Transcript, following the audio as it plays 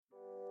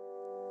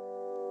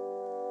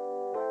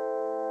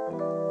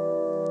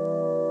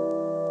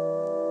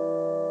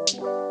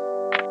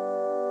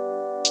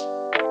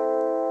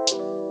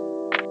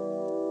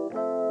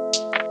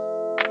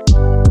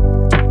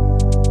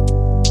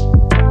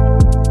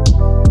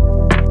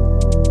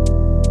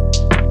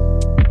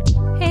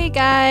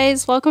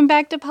Guys, welcome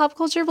back to Pop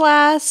Culture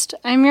Blast.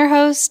 I'm your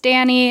host,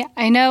 Dani.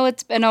 I know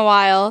it's been a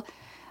while.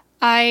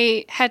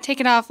 I had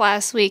taken off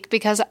last week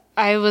because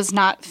I was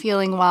not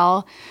feeling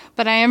well,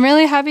 but I am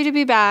really happy to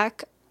be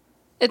back.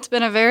 It's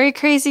been a very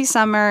crazy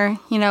summer,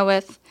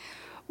 with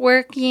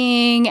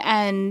working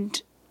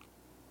and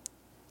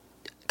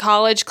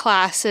college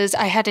classes.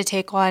 I had to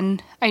take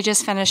one. I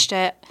just finished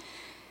it.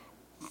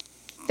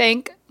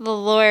 Thank the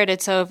Lord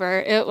it's over.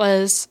 It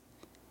was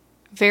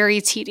very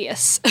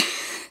tedious.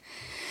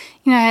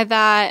 I had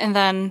that, and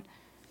then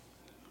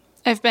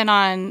I've been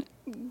on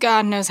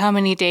God knows how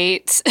many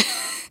dates.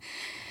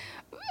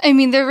 I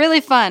mean, they're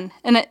really fun,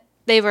 and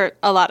they were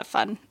a lot of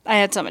fun. I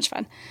had so much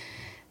fun.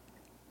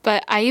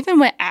 But I even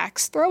went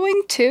axe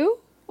throwing, too,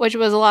 which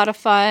was a lot of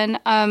fun.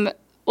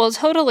 Will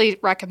totally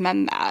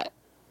recommend that.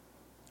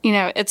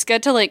 It's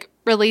good to,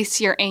 release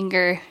your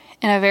anger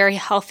in a very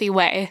healthy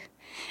way.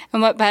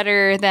 And what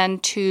better than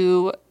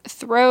to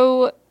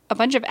throw a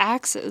bunch of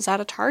axes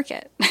at a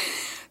target?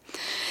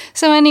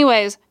 So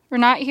anyways, we're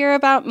not here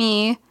about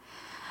me.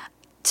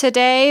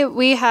 Today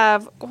we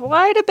have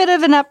quite a bit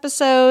of an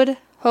episode.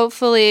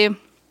 Hopefully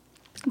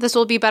this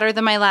will be better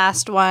than my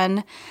last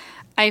one.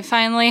 I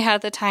finally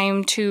had the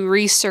time to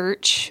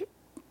research.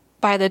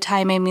 By the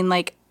time, I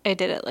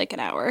did it an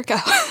hour ago.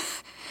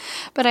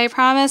 But I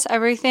promise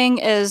everything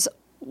is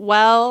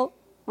well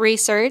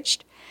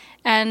researched.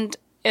 And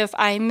if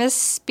I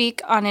misspeak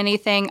on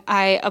anything,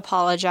 I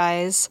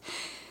apologize.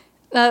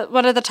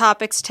 One of the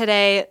topics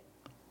today,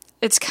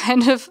 it's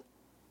kind of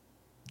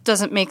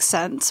doesn't make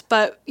sense,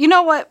 but you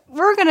know what?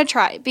 We're going to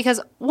try because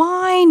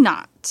why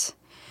not?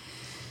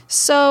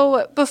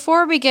 So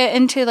before we get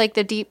into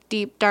the deep,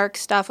 deep, dark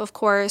stuff, of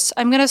course,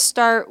 I'm going to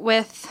start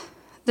with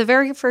the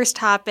very first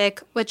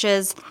topic, which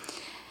is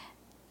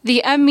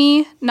the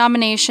Emmy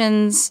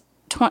nominations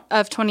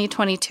of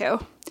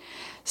 2022.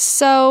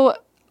 So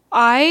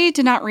I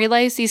did not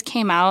realize these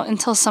came out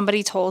until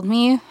somebody told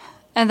me.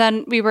 And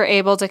then we were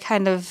able to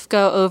kind of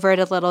go over it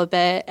a little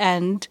bit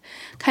and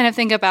kind of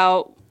think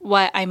about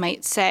what I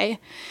might say.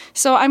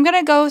 So I'm going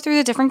to go through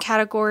the different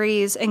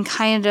categories and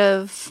kind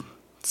of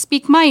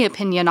speak my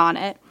opinion on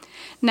it.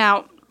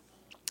 Now,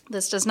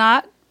 this does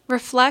not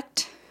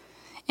reflect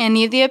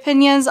any of the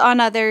opinions on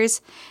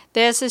others.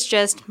 This is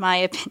just my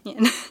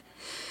opinion.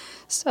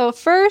 So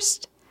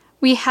first,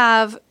 we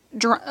have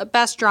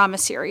Best Drama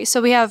Series.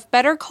 So we have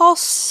Better Call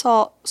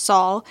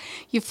Saul,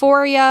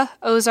 Euphoria,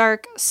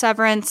 Ozark,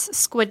 Severance,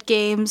 Squid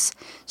Games,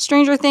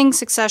 Stranger Things,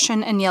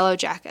 Succession, and Yellow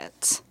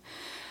Jackets.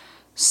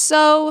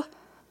 So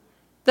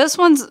this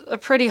one's a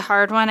pretty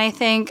hard one, I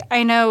think.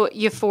 I know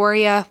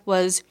Euphoria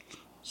was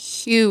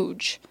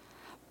huge,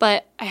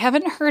 but I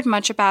haven't heard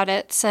much about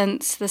it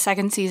since the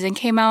second season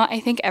came out. I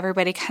think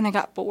everybody kind of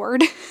got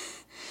bored.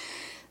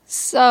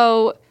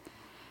 So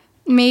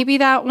maybe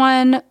that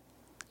one.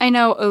 I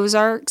know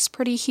Ozark's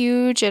pretty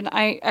huge, and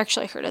I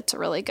actually heard it's a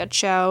really good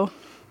show.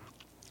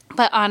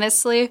 But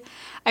honestly,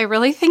 I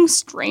really think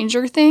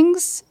Stranger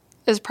Things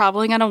is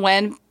probably going to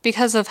win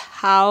because of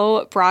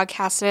how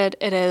broadcasted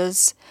it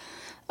is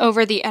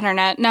over the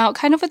internet. Now,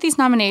 kind of with these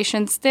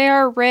nominations, they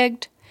are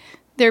rigged.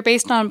 They're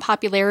based on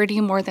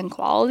popularity more than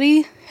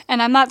quality.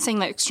 And I'm not saying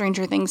that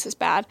Stranger Things is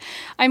bad.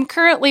 I'm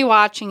currently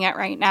watching it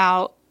right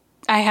now.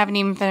 I haven't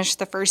even finished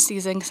the first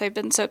season because I've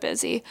been so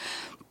busy.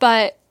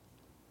 But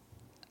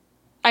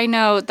I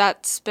know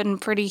that's been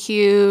pretty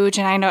huge,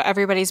 and I know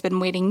everybody's been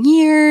waiting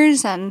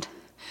years, and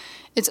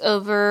it's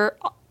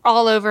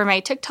all over my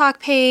TikTok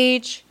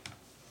page.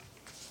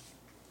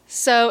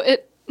 So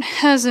it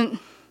hasn't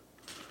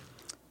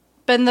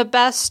been the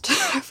best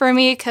for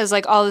me because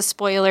all the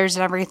spoilers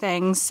and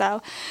everything.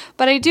 So,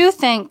 but I do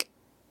think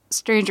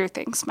Stranger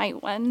Things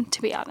might win,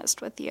 to be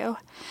honest with you.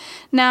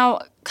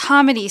 Now,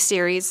 comedy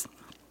series.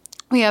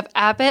 We have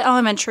Abbott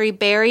Elementary,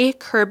 Barry,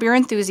 Curb Your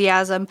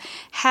Enthusiasm,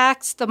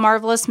 Hacks, The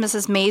Marvelous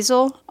Mrs.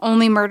 Maisel,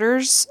 Only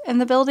Murders in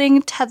the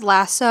Building, Ted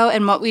Lasso,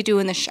 and What We Do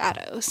in the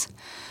Shadows.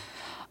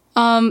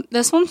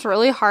 This one's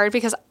really hard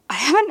because I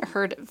haven't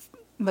heard of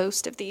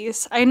most of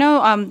these. I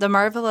know The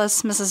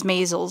Marvelous Mrs.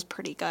 Maisel is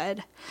pretty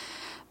good,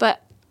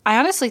 but I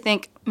honestly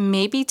think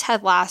maybe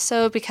Ted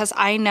Lasso because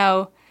I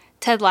know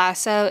Ted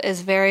Lasso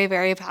is very,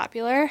 very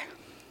popular.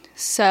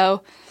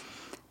 So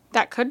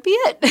that could be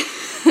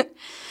it.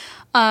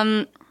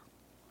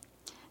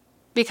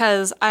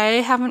 Because I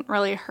haven't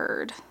really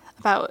heard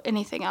about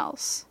anything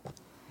else.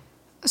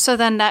 So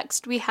then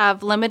next we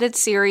have limited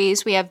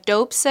series. We have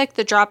Dope Sick,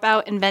 The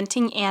Dropout,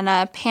 Inventing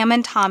Anna, Pam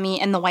and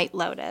Tommy, and The White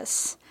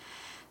Lotus.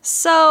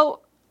 So,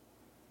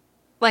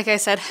 like I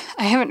said,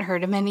 I haven't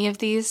heard of many of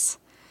these.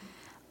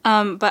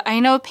 But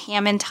I know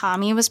Pam and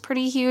Tommy was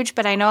pretty huge,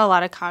 but I know a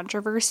lot of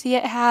controversy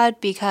it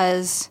had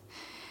because,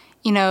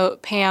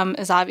 Pam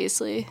is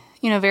obviously,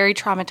 very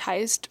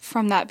traumatized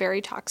from that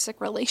very toxic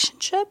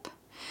relationship.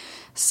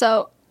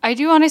 So I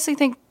do honestly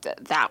think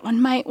that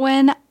one might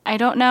win. I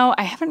don't know.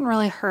 I haven't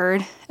really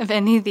heard of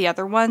any of the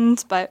other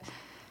ones, but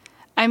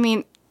I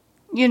mean,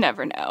 you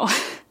never know.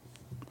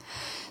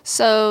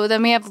 So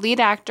then we have lead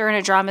actor in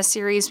a drama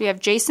series. We have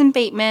Jason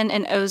Bateman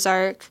in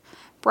Ozark,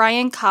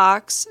 Brian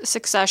Cox,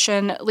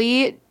 Succession,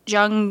 Lee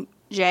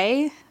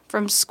Jung-jae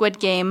from Squid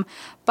Game,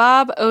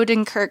 Bob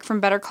Odenkirk from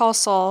Better Call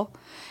Saul,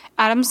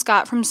 Adam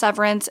Scott from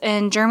Severance,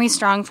 and Jeremy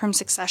Strong from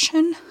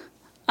Succession.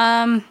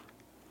 I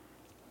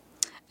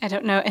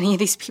don't know any of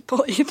these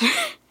people either.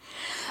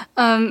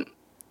 I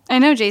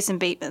know Jason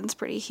Bateman's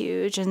pretty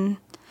huge,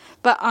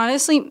 but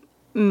honestly,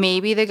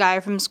 maybe the guy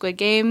from Squid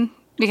Game,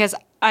 because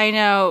I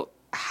know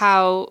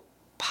how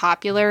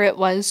popular it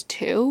was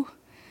too,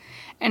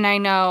 and I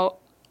know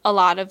a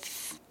lot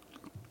of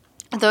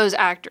those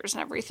actors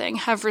and everything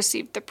have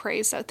received the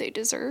praise that they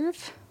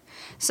deserve.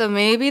 So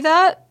maybe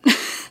that.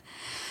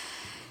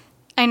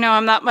 I know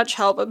I'm not much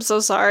help. I'm so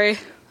sorry.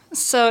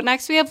 So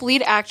next we have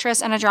lead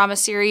actress in a drama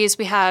series.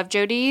 We have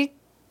Jodie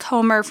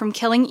Comer from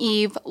Killing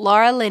Eve,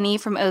 Laura Linney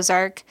from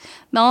Ozark,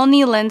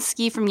 Melanie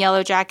Lynskey from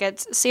Yellow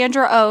Jackets,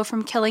 Sandra Oh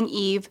from Killing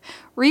Eve,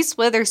 Reese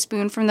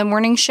Witherspoon from The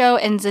Morning Show,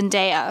 and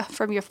Zendaya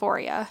from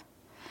Euphoria.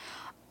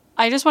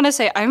 I just want to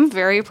say I'm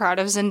very proud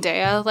of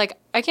Zendaya. Like,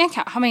 I can't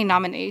count how many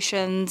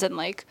nominations and,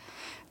 like,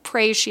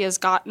 praise she has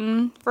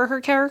gotten for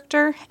her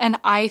character, and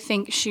I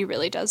think she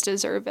really does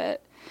deserve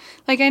it.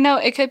 Like, I know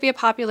it could be a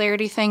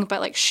popularity thing,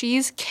 but, like,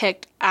 she's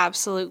kicked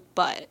absolute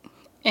butt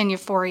in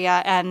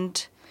Euphoria,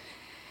 and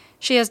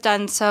she has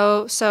done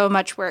so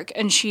much work,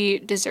 and she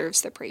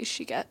deserves the praise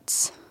she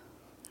gets.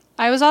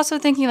 I was also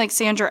thinking, like,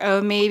 Sandra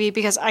Oh, maybe,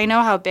 because I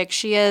know how big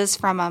she is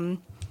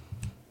from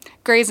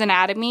Grey's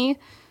Anatomy,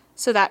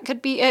 so that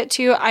could be it,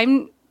 too.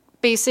 I'm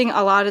basing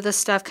a lot of this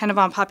stuff kind of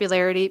on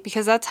popularity,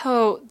 because that's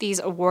how these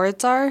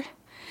awards are,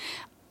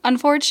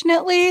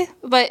 unfortunately.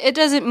 But it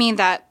doesn't mean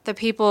that the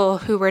people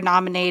who were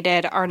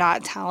nominated are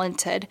not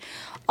talented.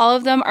 All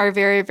of them are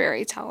very,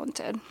 very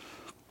talented.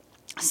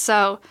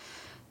 So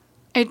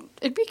I'd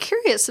be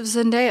curious if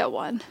Zendaya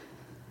won.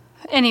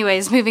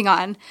 Anyways, moving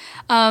on.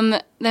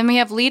 Then we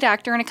have lead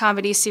actor in a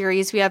comedy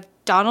series. We have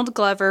Donald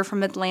Glover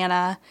from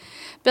Atlanta,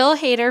 Bill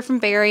Hader from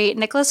Barry,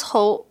 Nicholas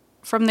Hoult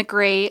from The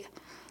Great,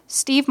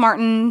 Steve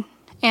Martin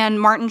and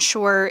Martin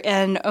Short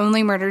in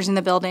Only Murders in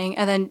the Building,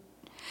 and then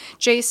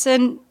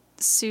Jason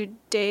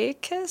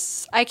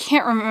Sudeikis. I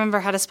can't remember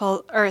how to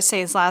spell or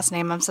say his last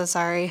name. I'm so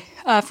sorry.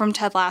 From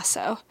Ted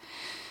Lasso.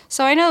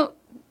 So I know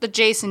the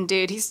Jason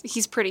dude.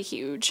 He's pretty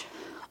huge.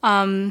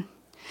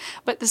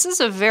 But this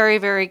is a very,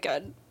 very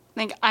good.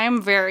 Like, I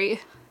am very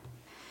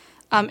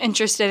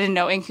interested in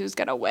knowing who's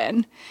gonna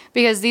win,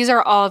 because these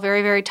are all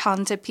very, very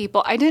talented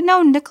people. I didn't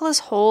know Nicholas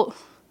Hoult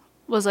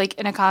was, like,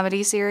 in a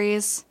comedy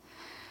series.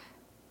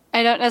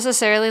 I don't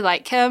necessarily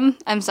like him.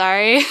 I'm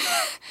sorry.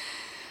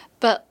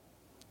 But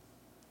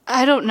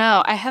I don't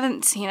know. I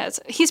haven't seen it.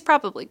 He's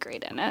probably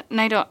great in it, and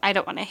I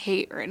don't want to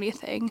hate or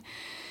anything.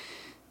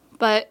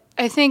 But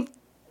I think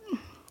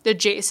the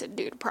Jason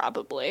dude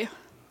probably.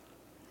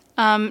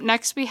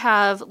 Next we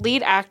have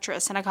lead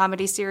actress in a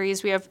comedy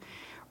series. We have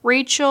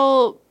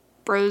Rachel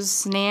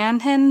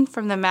Brosnahan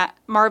from The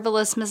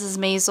Marvelous Mrs.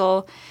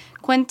 Maisel,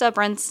 Quinta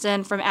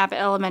Brunson from Abbott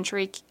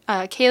Elementary,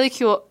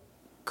 Kaylee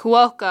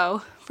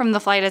Cuoco from The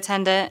Flight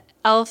Attendant,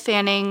 Elle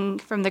Fanning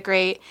from The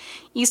Great,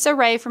 Issa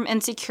Rae from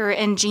Insecure,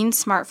 and Jean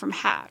Smart from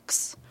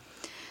Hacks.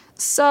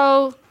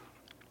 So,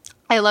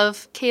 I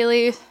love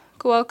Kaylee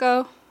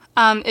Cuoco.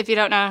 If you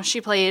don't know, she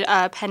played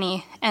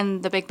Penny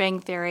in The Big Bang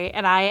Theory,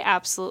 and I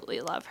absolutely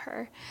love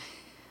her.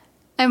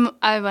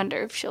 I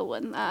wonder if she'll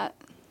win that.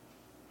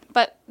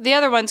 But the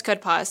other ones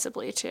could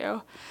possibly,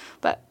 too.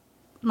 But,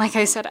 like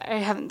I said, I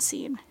haven't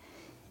seen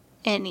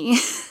any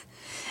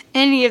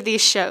of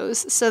these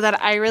shows, so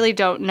that I really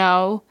don't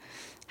know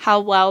how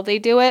well they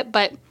do it,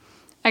 but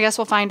I guess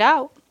we'll find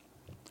out.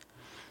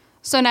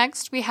 So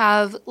next, we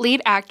have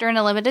lead actor in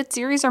a limited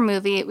series or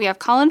movie. We have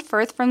Colin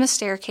Firth from The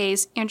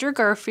Staircase, Andrew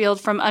Garfield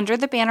from Under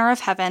the Banner of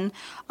Heaven,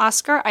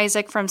 Oscar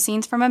Isaac from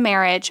Scenes from a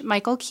Marriage,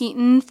 Michael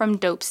Keaton from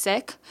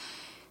Dopesick,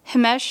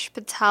 Himesh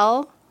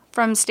Patel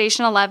from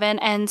Station 11,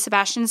 and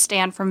Sebastian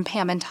Stan from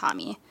Pam and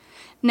Tommy.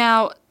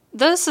 Now,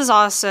 this is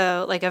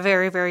also, like, a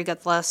very, very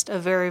good list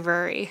of very,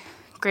 very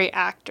great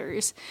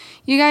actors.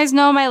 You guys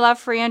know my love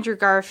for Andrew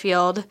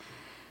Garfield.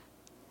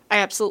 I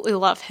absolutely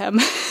love him.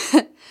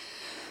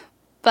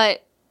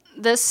 But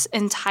this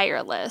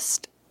entire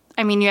list,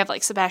 I mean, you have,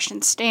 like,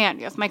 Sebastian Stan,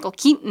 you have Michael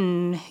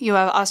Keaton, you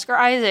have Oscar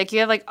Isaac, you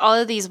have, like, all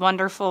of these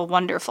wonderful,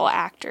 wonderful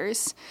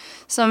actors.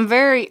 So I'm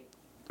very,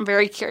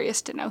 very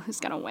curious to know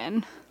who's going to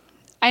win.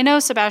 I know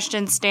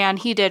Sebastian Stan,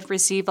 he did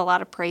receive a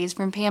lot of praise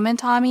from Pam and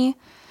Tommy.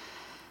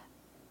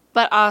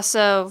 But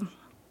also,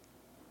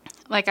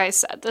 like I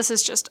said, this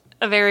is just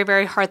a very,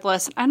 very hard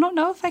list. I don't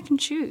know if I can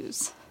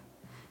choose.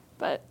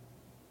 But,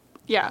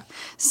 yeah.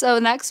 So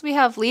next we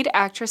have lead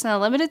actress in a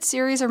limited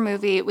series or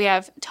movie. We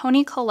have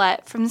Toni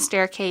Collette from The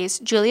Staircase,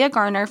 Julia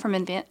Garner from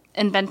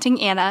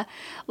Inventing Anna,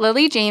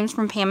 Lily James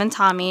from Pam and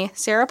Tommy,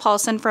 Sarah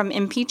Paulson from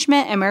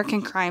Impeachment,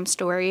 American Crime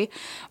Story,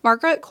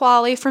 Margaret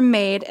Qualley from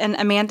Maid, and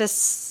Amanda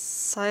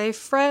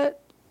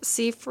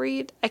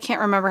Seyfried. I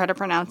can't remember how to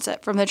pronounce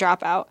it, from The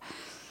Dropout.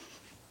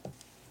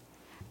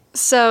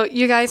 So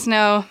you guys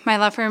know my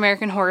love for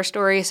American Horror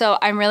Story, so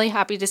I'm really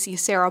happy to see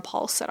Sarah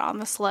Paulson on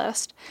this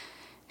list.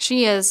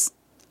 She is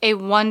a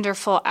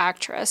wonderful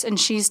actress, and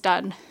she's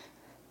done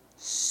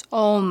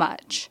so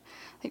much.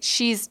 Like,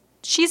 she's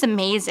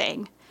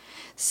amazing.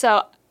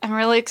 So I'm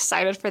really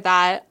excited for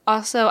that.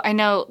 Also, I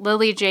know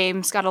Lily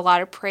James got a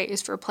lot of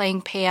praise for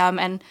playing Pam,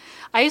 and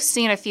I've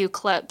seen a few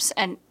clips,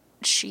 and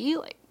she,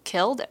 like,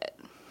 killed it.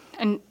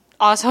 And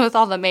also with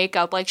all the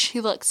makeup, like,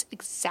 she looks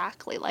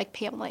exactly like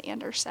Pamela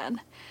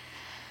Anderson.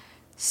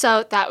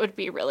 So that would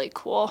be really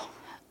cool.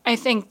 I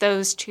think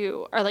those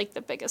two are, like,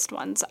 the biggest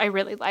ones I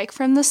really like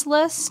from this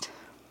list.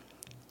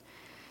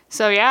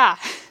 So, yeah.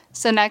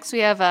 So next we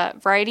have a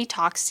variety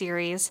talk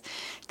series.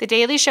 The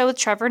Daily Show with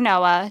Trevor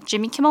Noah,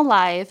 Jimmy Kimmel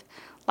Live,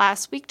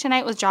 Last Week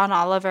Tonight with John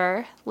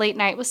Oliver, Late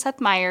Night with Seth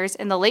Meyers,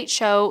 and The Late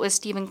Show with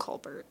Stephen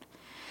Colbert.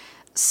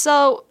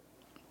 So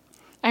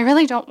I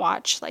really don't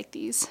watch, like,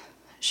 these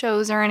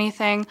shows or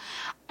anything.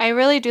 I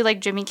really do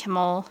like Jimmy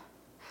Kimmel.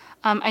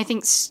 I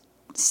think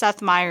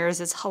Seth Meyers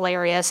is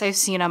hilarious. I've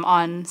seen him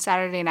on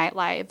Saturday Night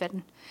Live,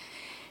 and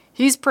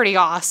he's pretty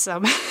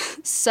awesome.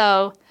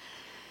 So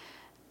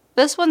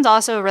this one's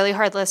also a really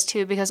hard list,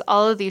 too, because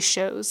all of these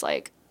shows,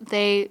 like,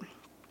 they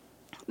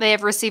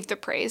have received the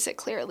praise it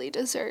clearly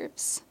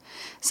deserves.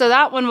 So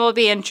that one will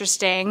be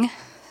interesting.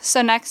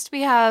 So next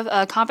we have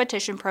a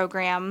competition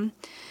program.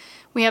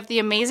 We have The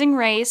Amazing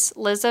Race,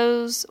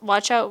 Lizzo's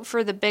Watch Out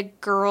for the Big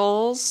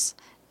Girls,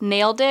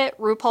 Nailed It,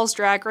 RuPaul's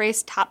Drag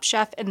Race, Top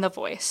Chef, and The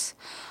Voice.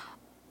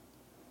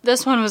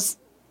 This one was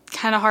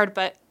kind of hard,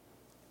 but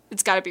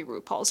it's got to be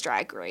RuPaul's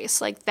Drag Race.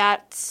 Like,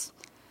 that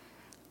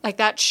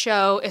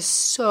show is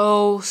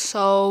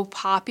so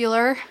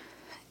popular.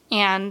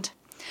 And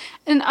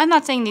I'm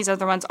not saying these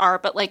other ones are,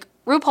 but, like,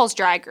 RuPaul's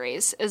Drag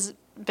Race is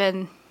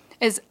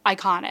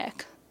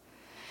iconic.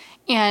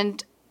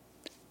 And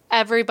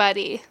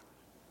everybody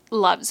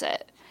loves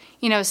it.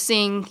 You know,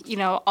 seeing, you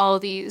know, all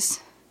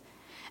these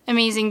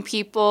amazing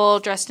people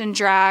dressed in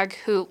drag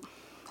who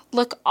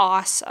look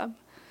awesome.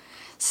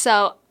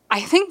 So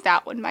I think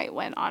that one might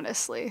win,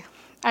 honestly.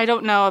 I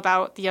don't know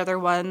about the other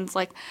ones.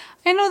 Like,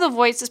 I know The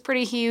Voice is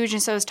pretty huge,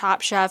 and so is Top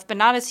Chef, but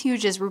not as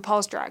huge as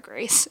RuPaul's Drag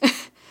Race.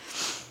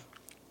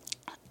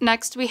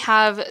 Next, we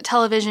have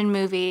television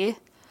movie.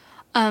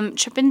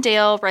 Chip and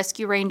Dale,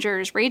 Rescue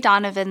Rangers, Ray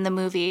Donovan, the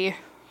movie,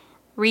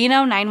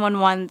 Reno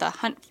 911, The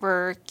Hunt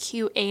for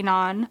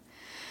QAnon,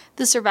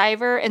 The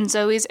Survivor, and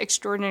Zoe's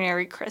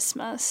Extraordinary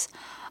Christmas.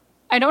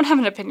 I don't have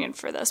an opinion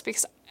for this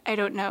because I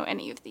don't know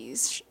any of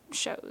these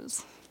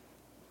shows.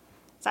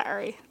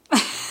 Sorry.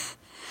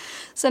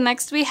 So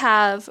next we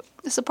have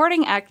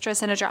supporting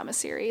actress in a drama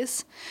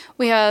series.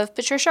 We have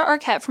Patricia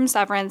Arquette from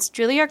Severance,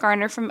 Julia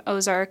Garner from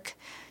Ozark,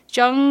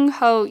 Jung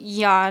Ho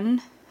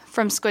Yeon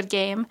from Squid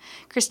Game,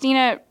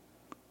 Christina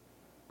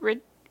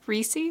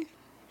Ricci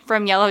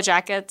from Yellow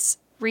Jackets,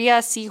 Rhea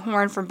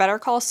Seehorn from Better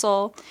Call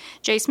Saul,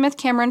 J. Smith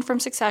Cameron from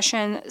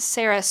Succession,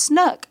 Sarah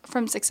Snook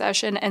from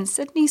Succession, and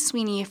Sydney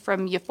Sweeney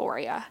from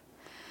Euphoria.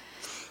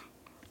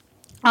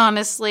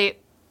 Honestly,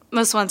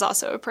 this one's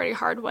also a pretty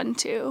hard one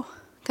too.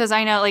 Because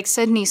I know, like,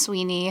 Sydney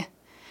Sweeney,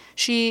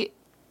 she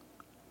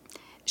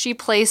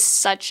plays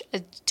such a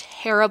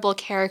terrible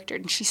character,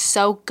 and she's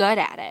so good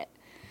at it.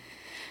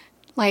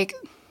 Like,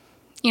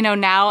 you know,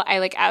 now I,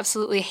 like,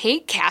 absolutely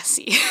hate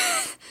Cassie.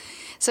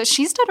 So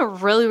she's done a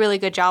really, really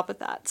good job with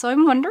that. So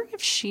I'm wondering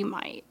if she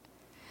might.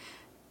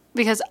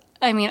 Because,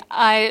 I mean,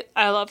 I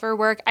love her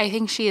work. I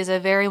think she is a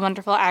very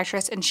wonderful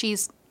actress, and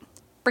she's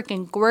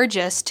freaking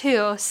gorgeous,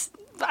 too.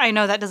 I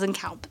know that doesn't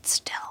count, but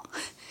still.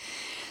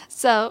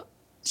 So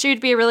she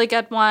would be a really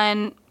good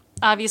one.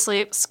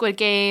 Obviously, Squid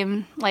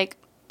Game, like,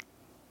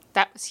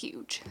 that was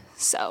huge.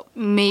 So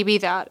maybe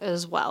that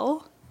as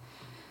well.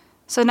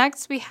 So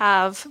next we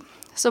have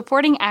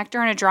supporting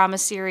actor in a drama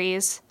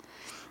series.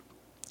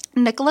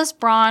 Nicholas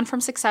Braun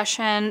from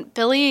Succession,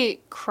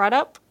 Billy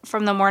Crudup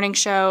from The Morning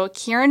Show,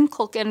 Kieran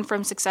Culkin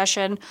from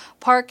Succession,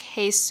 Park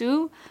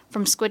Hae-soo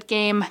from Squid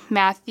Game,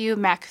 Matthew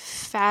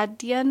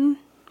McFadden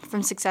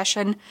from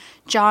Succession,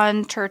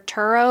 John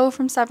Turturro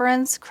from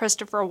Severance,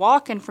 Christopher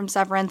Walken from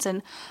Severance,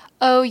 and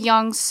Oh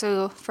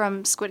Young-soo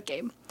from Squid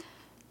Game.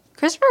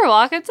 Christopher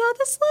Walken's on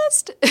this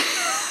list?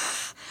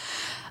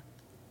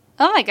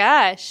 Oh my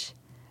gosh.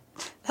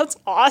 That's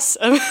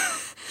awesome.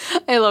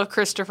 I love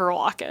Christopher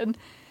Walken.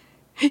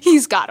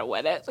 He's got to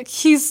win it. Like,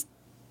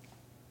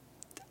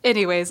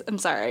 Anyways, I'm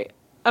sorry.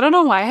 I don't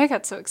know why I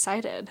got so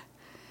excited.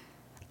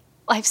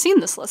 I've seen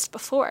this list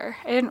before.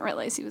 I didn't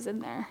realize he was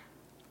in there.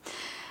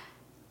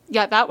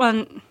 Yeah, that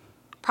one,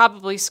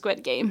 probably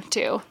Squid Game,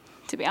 too,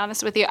 to be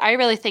honest with you. I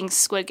really think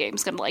Squid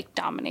Game's going to, like,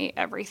 dominate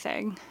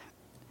everything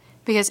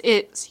because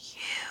it's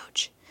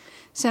huge.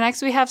 So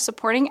next we have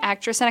supporting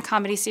actress in a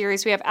comedy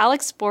series. We have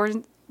Alex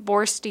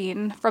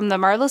Borstein from The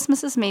Marvelous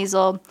Mrs.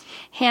 Maisel,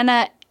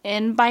 Hannah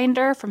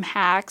Inbinder from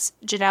Hacks,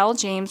 Janelle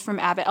James from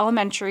Abbott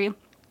Elementary,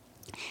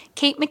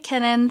 Kate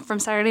McKinnon from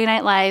Saturday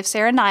Night Live,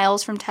 Sarah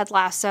Niles from Ted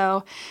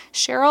Lasso,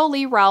 Cheryl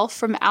Lee Ralph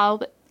from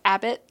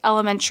Abbott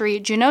Elementary,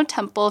 Juno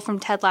Temple from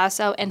Ted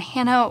Lasso, and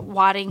Hannah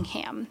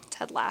Waddingham,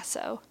 Ted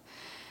Lasso.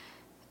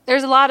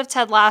 There's a lot of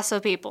Ted Lasso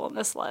people in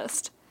this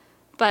list,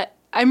 but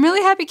I'm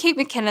really happy Kate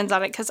McKinnon's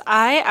on it because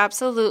I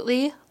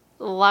absolutely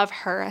love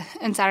her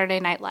in Saturday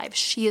Night Live.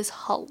 She is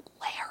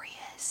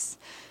hilarious.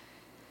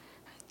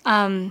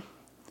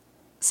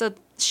 So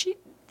she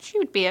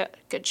would be a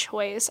good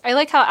choice. I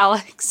like how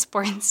Alex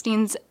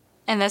Bornstein's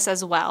in this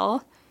as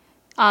well.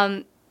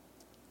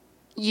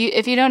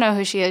 If you don't know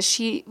who she is,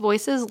 she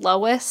voices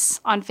Lois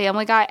on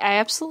Family Guy. I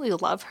absolutely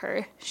love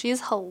her.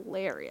 She's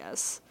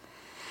hilarious.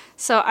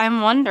 So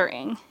I'm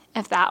wondering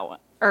if that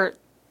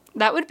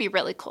would be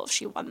really cool if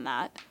she won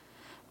that.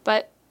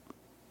 But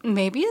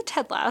maybe a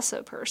Ted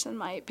Lasso person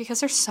might,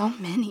 because there's so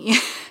many.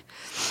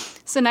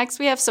 So next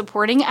we have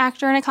supporting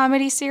actor in a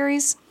comedy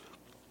series.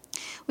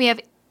 We have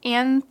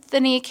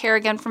Anthony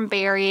Carrigan from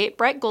Barry,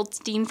 Brett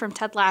Goldstein from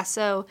Ted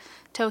Lasso,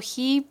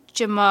 Toheeb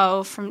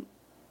Jamo from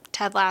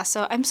Ted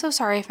Lasso. I'm so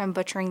sorry if I'm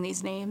butchering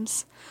these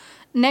names.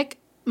 Nick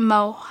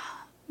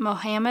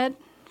Mohammed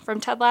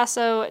from Ted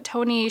Lasso,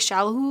 Tony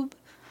Shalhoub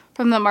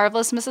from The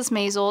Marvelous Mrs.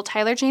 Maisel,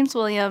 Tyler James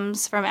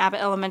Williams from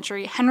Abbott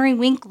Elementary, Henry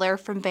Winkler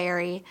from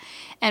Barry,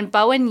 and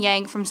Bowen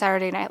Yang from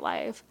Saturday Night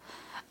Live.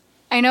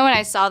 I know when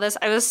I saw this,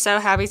 I was so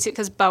happy too,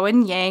 because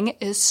Bowen Yang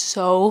is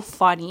so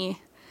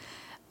funny.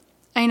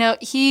 I know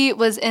he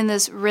was in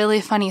this really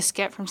funny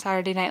skit from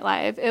Saturday Night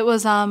Live. It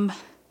was, I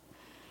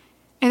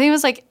think it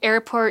was like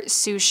Airport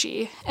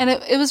Sushi. And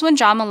it was when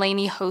John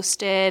Mulaney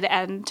hosted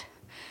and,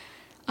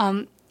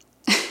 I'm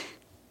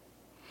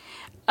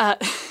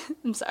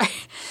sorry.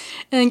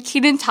 And then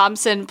Kenan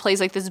Thompson plays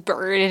like this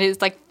bird and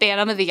it's like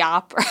Phantom of the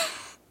Opera.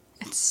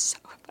 It's so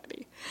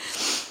funny.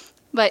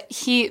 But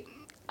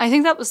I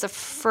think that was the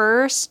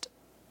first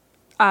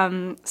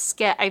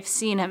skit I've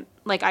seen him,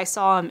 like I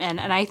saw him in,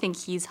 and I think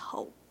he's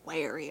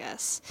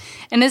hilarious.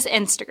 And his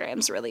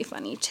Instagram's really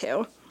funny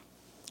too.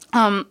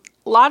 A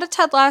lot of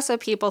Ted Lasso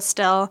people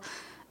still.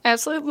 I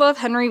absolutely love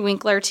Henry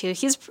Winkler too.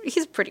 He's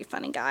a pretty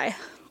funny guy.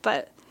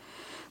 But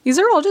these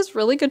are all just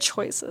really good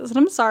choices. And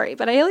I'm sorry,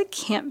 but I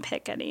can't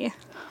pick any.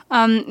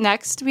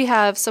 Next, we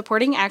have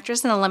supporting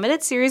actress in a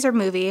limited series or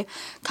movie,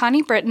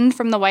 Connie Britton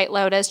from The White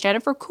Lotus,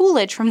 Jennifer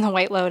Coolidge from The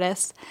White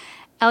Lotus,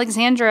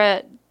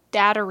 Alexandra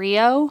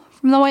Daddario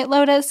from The White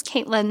Lotus,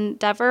 Caitlin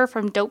Dever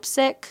from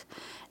Dopesick,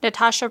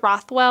 Natasha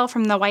Rothwell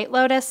from The White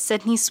Lotus,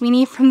 Sydney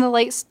Sweeney from The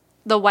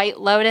White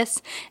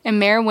Lotus, and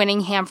Mare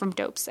Winningham from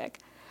Dopesick.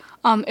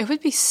 It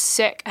would be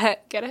sick.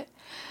 Get it?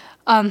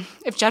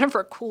 If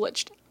Jennifer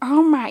Coolidge did.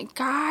 Oh my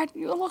God,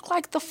 you look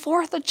like the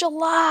 4th of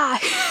July.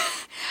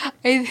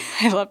 I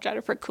love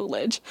Jennifer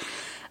Coolidge.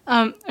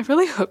 I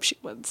really hope she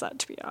wins that,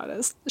 to be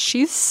honest.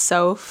 She's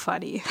so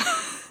funny.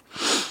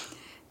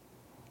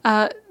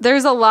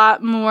 There's a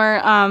lot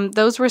more.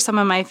 Those were some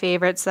of my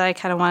favorites that I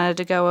kind of wanted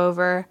to go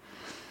over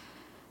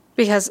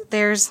because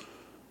there's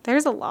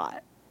a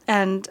lot.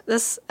 And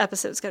this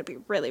episode is going to be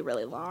really,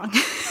 really long.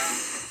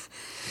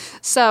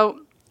 So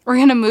we're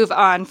going to move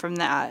on from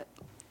that.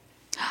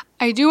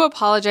 I do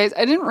apologize.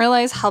 I didn't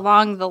realize how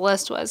long the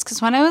list was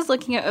because when I was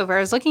looking it over,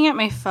 I was looking at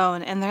my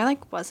phone and there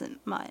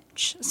wasn't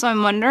much. So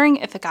I'm wondering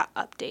if it got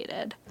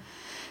updated.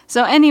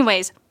 So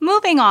anyways,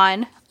 moving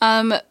on.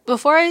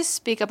 Before I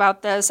speak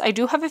about this, I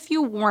do have a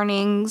few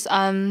warnings.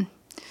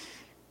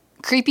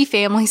 Creepy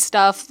family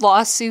stuff,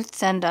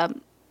 lawsuits,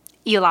 and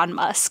Elon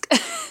Musk.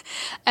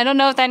 I don't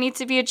know if that needs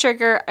to be a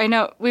trigger. I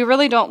know we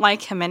really don't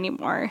like him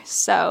anymore.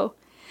 So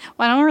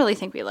I don't really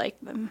think we like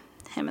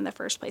him in the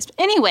first place. But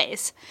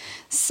anyways,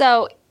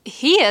 so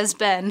he has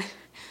been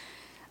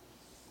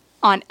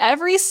on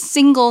every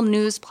single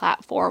news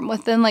platform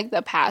within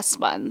the past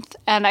month.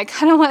 And I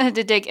kind of wanted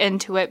to dig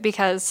into it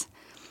because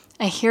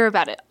I hear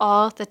about it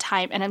all the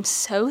time and I'm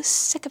so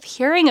sick of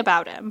hearing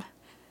about him.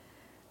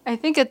 I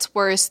think it's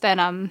worse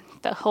than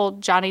the whole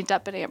Johnny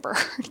Depp and Amber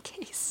Heard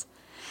case.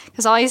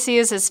 Because all I see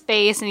is his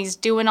face and he's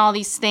doing all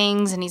these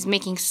things and he's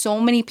making so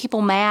many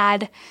people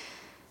mad.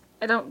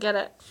 I don't get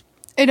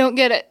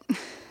it.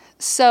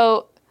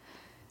 So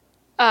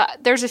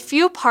there's a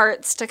few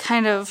parts to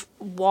kind of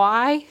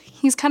why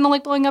he's kind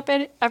of blowing up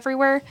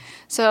everywhere.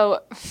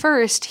 So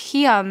first,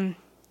 he had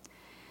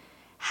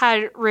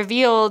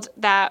revealed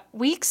that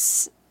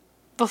weeks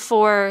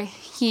before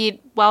he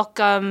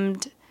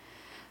welcomed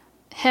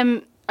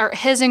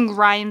his and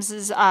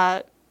Grimes'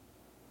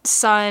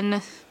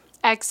 son,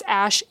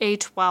 Ash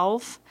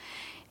A12,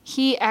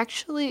 he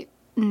actually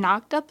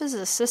knocked up his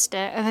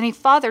assistant and then he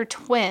fathered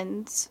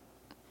twins.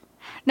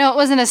 No, it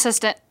wasn't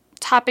assistant.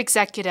 Top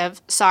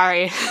executive.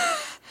 Sorry.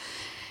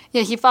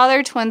 Yeah, he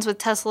fathered twins with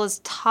Tesla's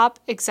top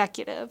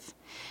executive.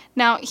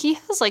 Now, he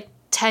has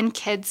 10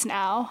 kids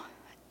now.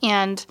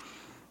 And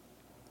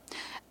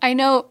I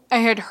know I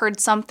had heard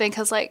something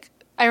because,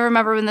 I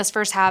remember when this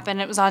first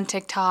happened, it was on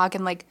TikTok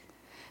and,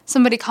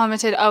 somebody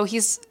commented, oh,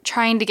 he's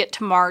trying to get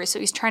to Mars, so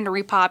he's trying to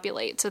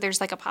repopulate. So there's,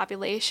 a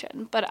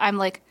population. But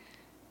I'm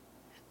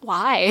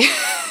why?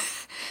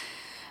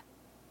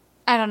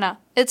 I don't know.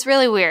 It's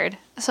really weird.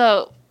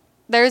 So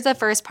there's the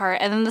first part,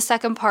 and then the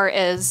second part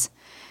is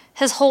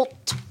his whole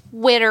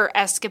Twitter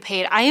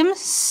escapade. I am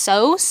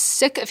so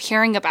sick of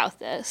hearing about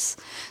this.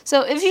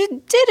 So if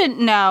you didn't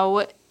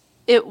know,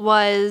 it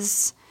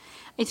was,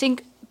 I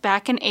think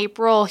back in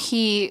April,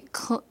 he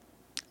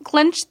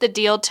clinched the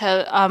deal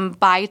to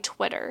buy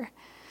Twitter,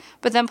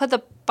 but then put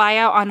the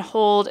buyout on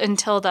hold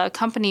until the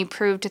company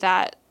proved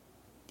that,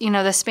 the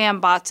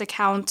spam bots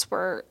accounts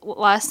were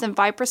less than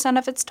 5%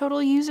 of its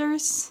total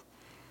users.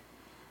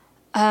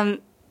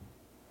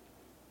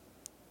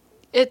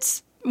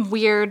 It's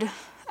weird.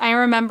 I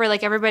remember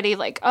everybody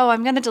oh,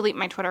 I'm going to delete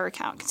my Twitter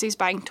account because he's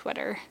buying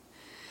Twitter.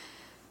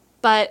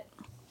 But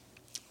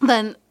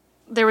then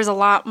there was a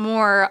lot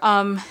more.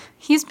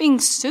 He's being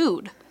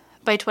sued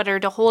by Twitter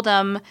to hold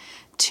him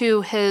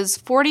to his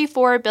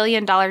 $44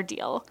 billion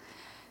deal.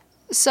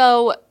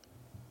 So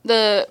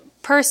the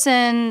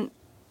person,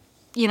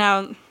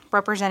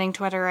 representing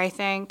Twitter, I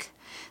think,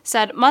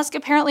 said Musk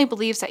apparently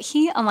believes that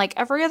he, unlike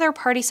every other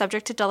party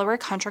subject to Delaware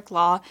contract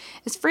law,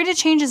 is free to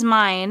change his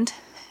mind,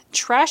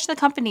 trash the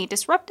company,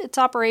 disrupt its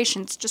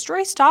operations,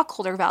 destroy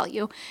stockholder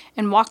value,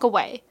 and walk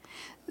away.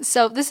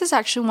 So this is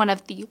actually one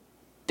of the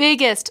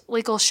biggest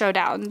legal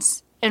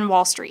showdowns in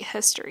Wall Street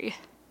history.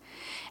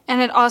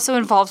 And it also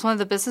involves one of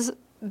the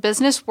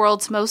business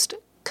world's most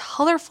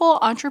colorful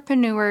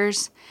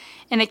entrepreneurs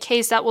in a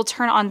case that will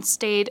turn on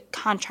state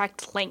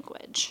contract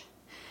language.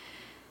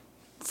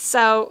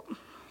 So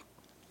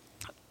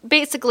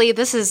basically,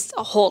 this is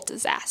a whole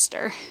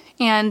disaster.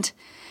 And,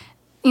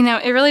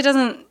 it really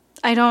doesn't,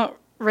 I don't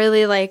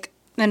really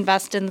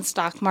invest in the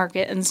stock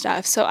market and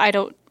stuff. So I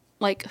don't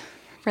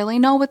really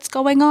know what's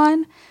going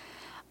on.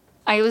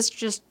 I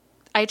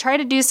try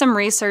to do some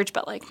research,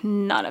 but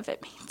none of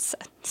it made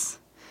sense.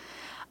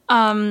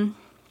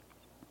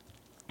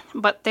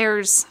 But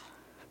there's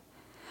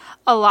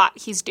a lot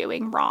he's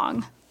doing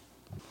wrong.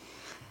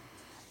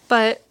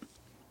 But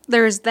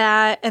there's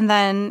that, and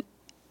then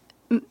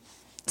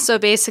so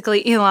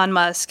basically Elon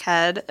Musk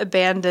had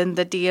abandoned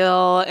the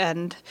deal,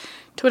 and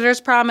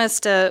Twitter's promise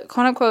to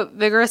quote unquote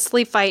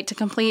vigorously fight to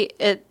complete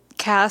it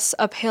casts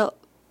uphill.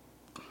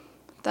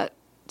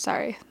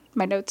 Sorry,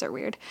 my notes are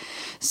weird.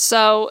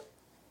 So,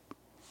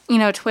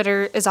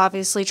 Twitter is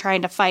obviously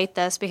trying to fight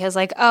this because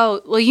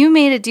oh, well, you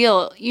made a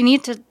deal. You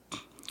need to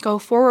go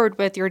forward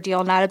with your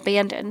deal, not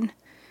abandon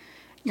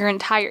your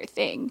entire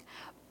thing.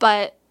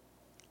 But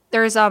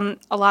there's a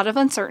lot of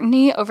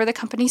uncertainty over the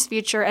company's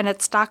future and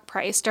its stock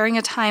price during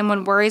a time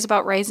when worries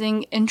about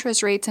rising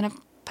interest rates and a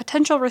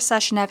potential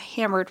recession have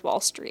hammered Wall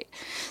Street.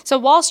 So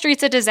Wall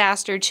Street's a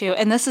disaster too,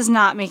 and this is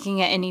not making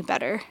it any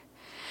better.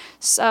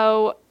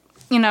 So,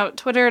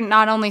 Twitter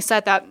not only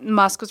said that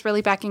Musk was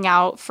really backing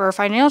out for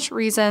financial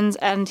reasons,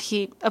 and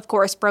he, of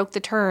course, broke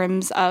the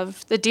terms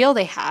of the deal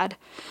they had.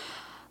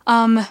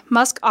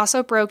 Musk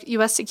also broke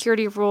U.S.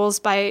 security rules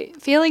by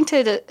failing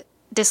to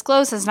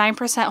disclose his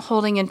 9%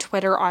 holding in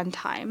Twitter on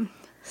time.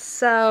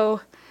 So,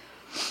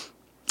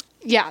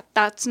 yeah,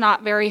 that's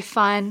not very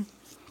fun.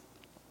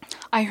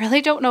 I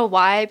really don't know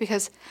why,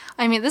 because,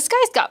 this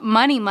guy's got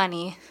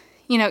money.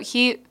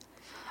 He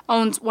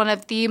owns one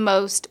of the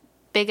most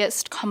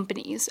biggest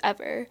companies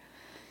ever.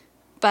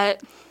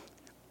 But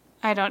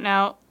I don't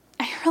know.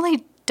 I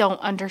really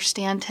don't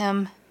understand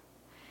him.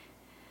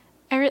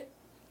 I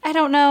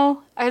don't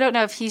know. I don't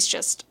know if he's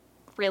just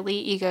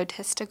really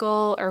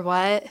egotistical or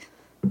what.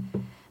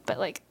 But,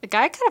 the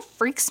guy kind of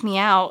freaks me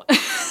out.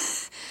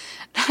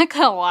 Not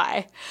gonna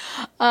lie.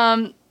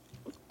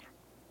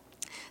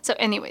 So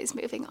anyways,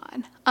 moving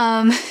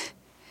on.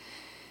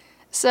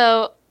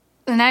 So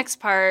the next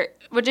part,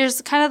 which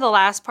is kind of the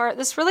last part,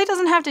 this really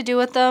doesn't have to do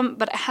with them,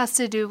 but it has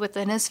to do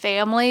within his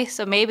family.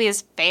 So maybe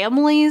his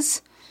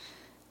family's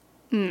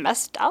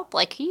messed up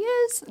like he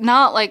is.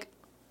 Not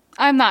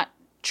I'm not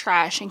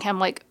trashing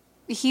him.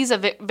 He's a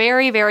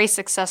very, very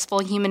successful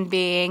human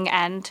being.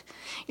 And,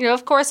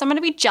 of course, I'm going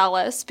to be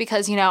jealous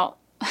because,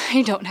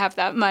 I don't have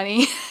that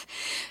money.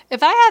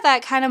 If I had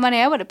that kind of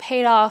money, I would have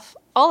paid off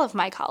all of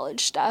my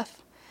college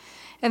stuff.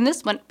 And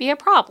this wouldn't be a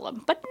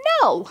problem. But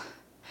no.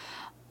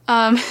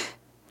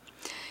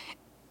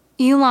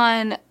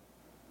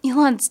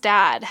 Elon's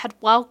dad had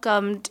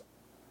welcomed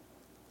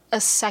a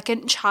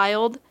second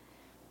child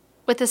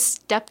with a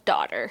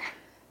stepdaughter.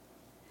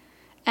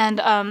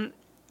 And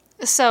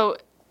so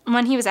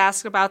when he was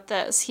asked about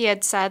this, he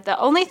had said, the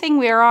only thing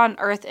we are on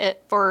Earth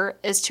for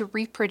is to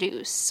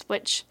reproduce,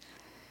 which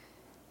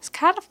is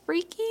kind of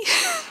freaky.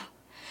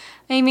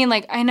 I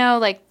know,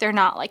 they're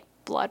not,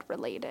 blood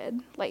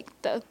related,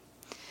 the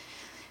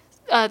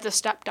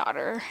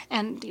stepdaughter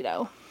and,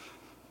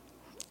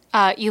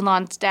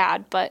 Elon's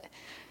dad, but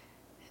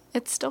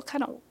it's still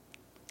kind of,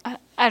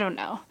 I don't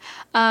know.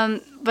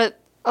 But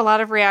a lot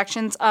of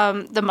reactions,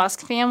 the Musk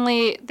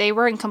family, they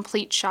were in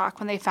complete shock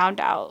when they found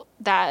out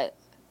that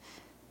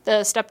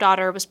the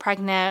stepdaughter was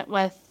pregnant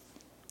with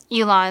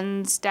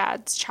Elon's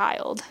dad's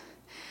child.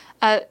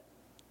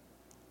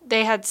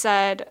 They had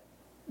said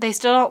they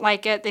still don't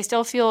like it. They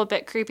still feel a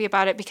bit creepy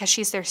about it because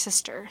she's their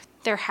sister,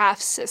 their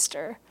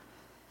half-sister.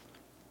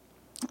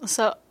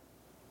 So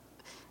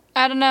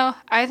I don't know.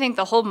 I think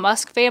the whole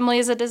Musk family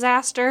is a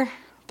disaster,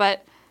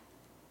 but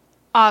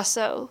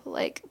also,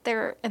 like,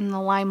 they're in the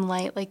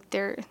limelight, like,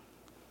 they're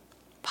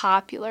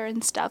popular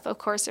and stuff. Of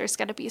course, there's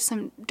got to be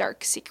some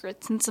dark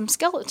secrets and some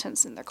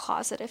skeletons in their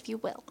closet, if you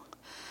will.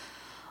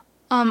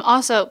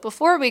 Also,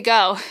 before we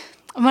go,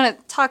 I'm going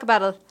to talk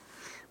about a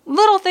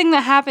little thing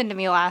that happened to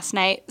me last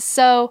night.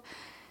 So,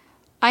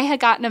 I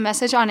had gotten a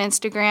message on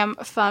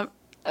Instagram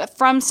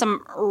from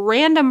some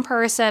random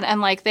person,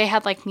 and, like, they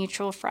had, like,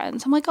 mutual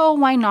friends. I'm like, oh,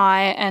 why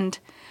not? And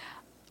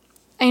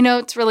I know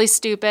it's really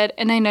stupid,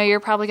 and I know you're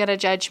probably going to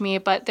judge me,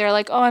 but they're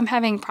like, oh, I'm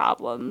having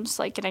problems,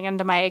 like, getting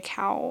into my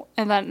account.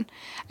 And then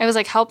I was,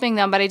 like, helping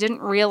them, but I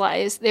didn't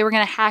realize they were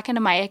going to hack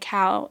into my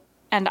account,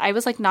 and I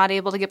was, like, not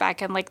able to get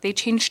back in. Like, they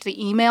changed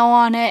the email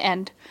on it,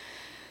 and,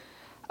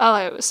 oh,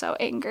 I was so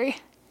angry.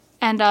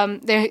 And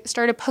they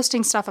started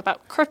posting stuff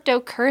about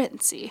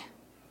cryptocurrency.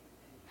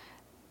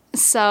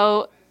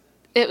 So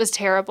it was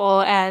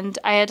terrible, and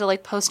I had to,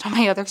 like, post on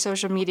my other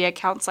social media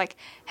accounts, like,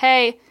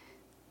 hey,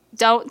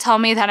 don't tell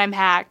me that I'm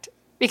hacked,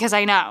 because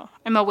I know,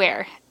 I'm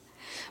aware.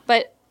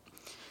 But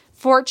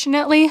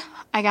fortunately,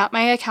 I got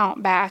my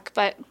account back,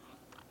 but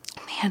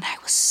man, I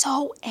was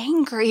so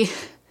angry.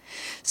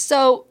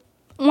 So,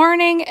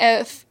 warning,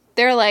 if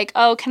they're like,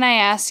 oh, can I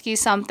ask you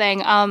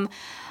something?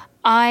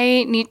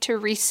 I need to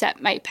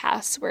reset my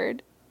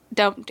password.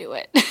 Don't do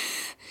it.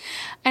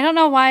 I don't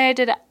know why I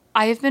did it.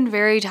 I've been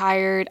very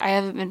tired. I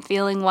haven't been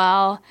feeling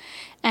well.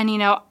 And, you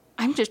know,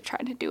 I'm just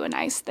trying to do a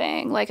nice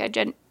thing. Like,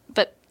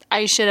 but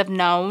I should have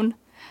known.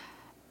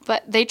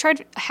 But they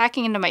tried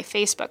hacking into my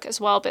Facebook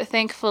as well. But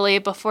thankfully,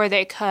 before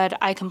they could,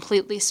 I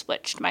completely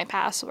switched my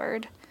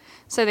password.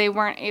 So they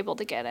weren't able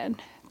to get in.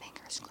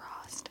 Fingers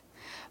crossed.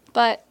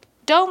 But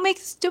don't make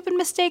the stupid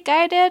mistake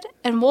I did,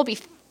 and we'll be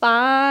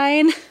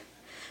fine.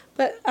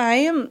 But I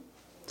am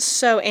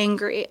so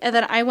angry. And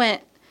then I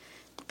went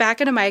back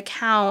into my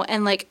account,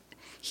 and, like,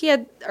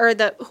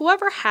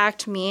 whoever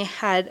hacked me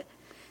had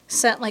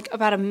sent, like,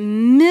 about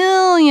 1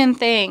 million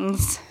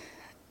things,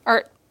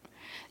 or,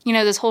 you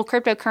know, this whole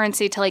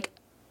cryptocurrency to, like,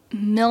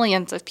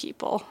 millions of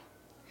people.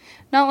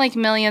 Not, like,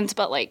 millions,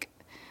 but, like,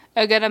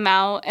 a good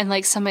amount. And,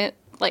 like, some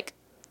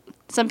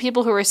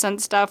people who were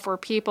sent stuff were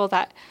people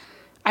that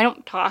I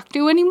don't talk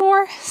to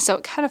anymore. So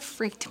it kind of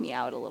freaked me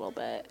out a little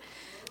bit.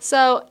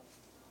 So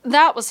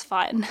that was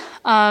fun.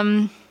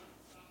 But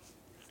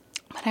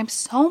I'm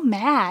so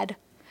mad.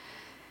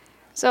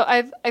 So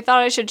I thought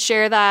I should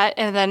share that,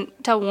 and then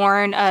to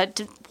warn,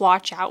 to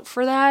watch out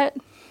for that.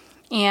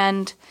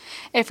 And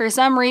if for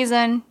some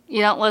reason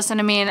you don't listen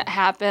to me and it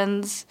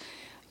happens,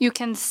 you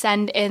can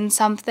send in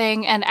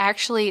something, and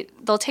actually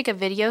they'll take a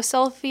video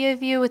selfie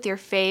of you with your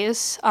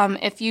face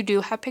if you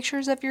do have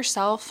pictures of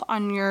yourself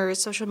on your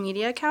social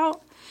media account,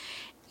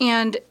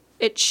 and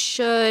it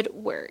should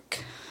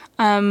work.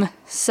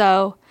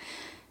 So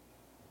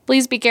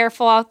please be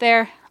careful out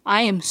there.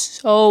 I am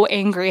so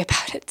angry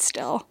about it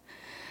still.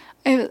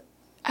 I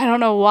don't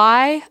know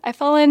why I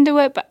fell into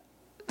it, but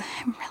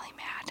I'm really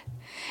mad.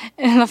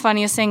 And the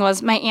funniest thing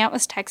was my aunt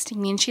was texting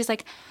me, and she's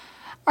like,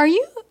 are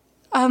you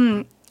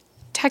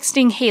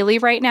texting Haley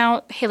right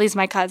now? Haley's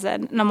my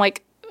cousin. And I'm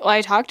like, well,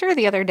 I talked to her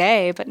the other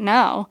day, but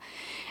no.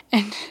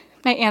 And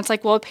my aunt's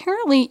like, well,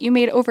 apparently you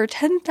made over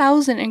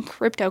 $10,000 in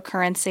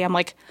cryptocurrency. I'm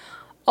like,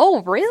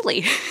 oh,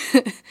 really?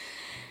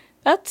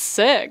 That's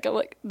sick. I'm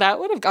like, that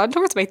would have gone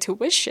towards my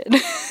tuition.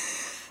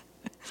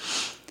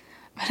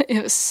 But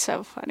it was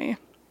so funny.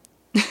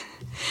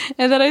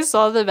 And then I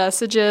saw the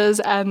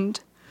messages, and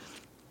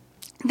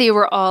they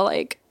were all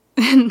like,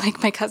 and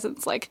like my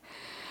cousin's like,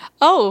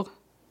 oh,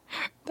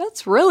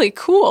 that's really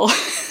cool.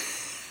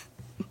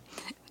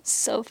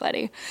 So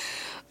funny.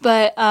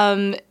 But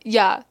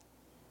yeah,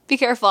 be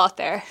careful out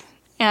there.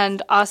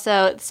 And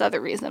also, it's the other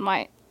reason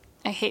why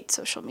I hate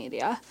social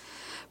media.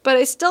 But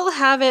I still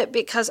have it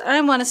because I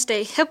want to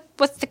stay hip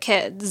with the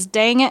kids.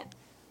 Dang it.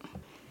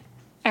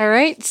 All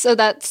right, so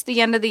that's the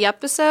end of the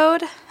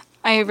episode.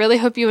 I really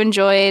hope you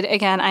enjoyed.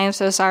 Again, I am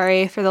so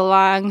sorry for the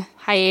long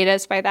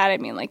hiatus. By that, I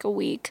mean like a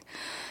week.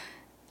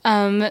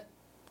 Things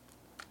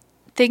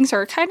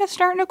are kind of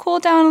starting to cool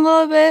down a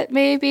little bit,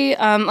 maybe.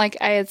 Like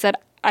I had said,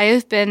 I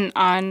have been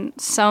on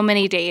so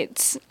many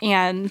dates,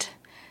 and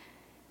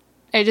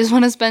I just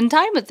want to spend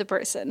time with the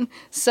person.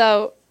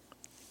 So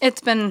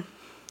it's been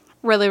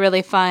really,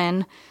 really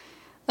fun.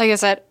 Like I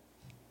said,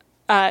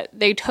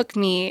 they took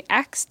me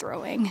axe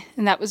throwing,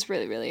 and that was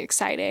really, really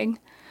exciting.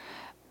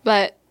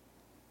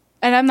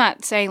 And I'm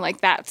not saying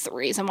like that's the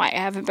reason why I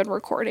haven't been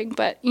recording,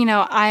 but, you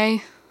know,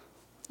 I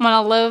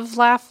want to live,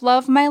 laugh,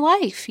 love my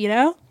life, you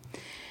know?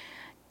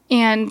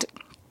 And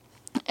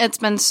it's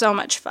been so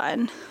much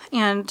fun,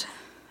 and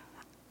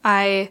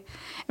I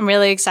am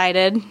really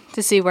excited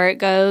to see where it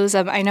goes.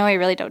 I know I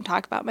really don't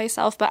talk about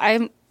myself, but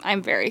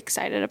I'm very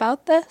excited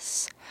about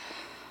this.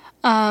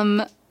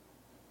 But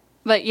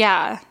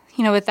yeah,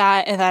 you know, with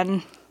that, and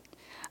then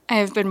I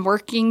have been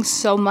working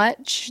so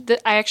much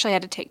that I actually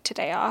had to take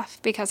today off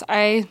because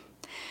I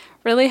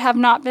really have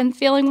not been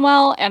feeling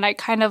well, and I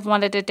kind of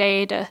wanted a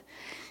day to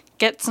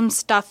get some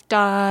stuff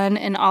done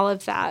and all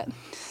of that.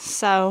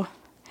 So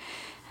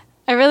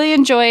I really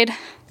enjoyed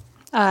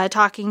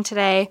talking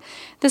today.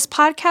 This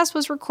podcast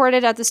was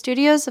recorded at the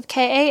studios of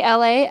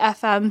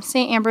KALA-FM,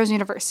 St. Ambrose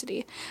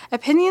University.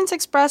 Opinions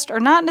expressed are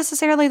not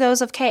necessarily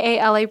those of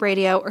KALA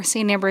Radio or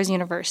St. Ambrose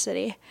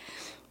University.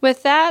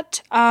 With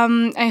that,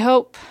 I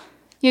hope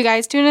you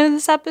guys tune into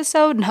this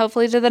episode and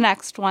hopefully to the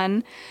next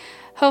one.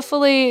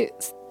 Hopefully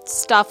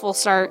stuff will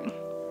start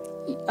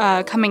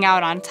coming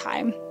out on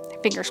time.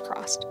 Fingers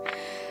crossed.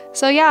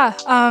 So yeah,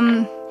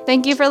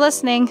 thank you for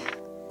listening.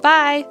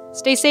 Bye.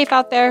 Stay safe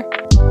out there.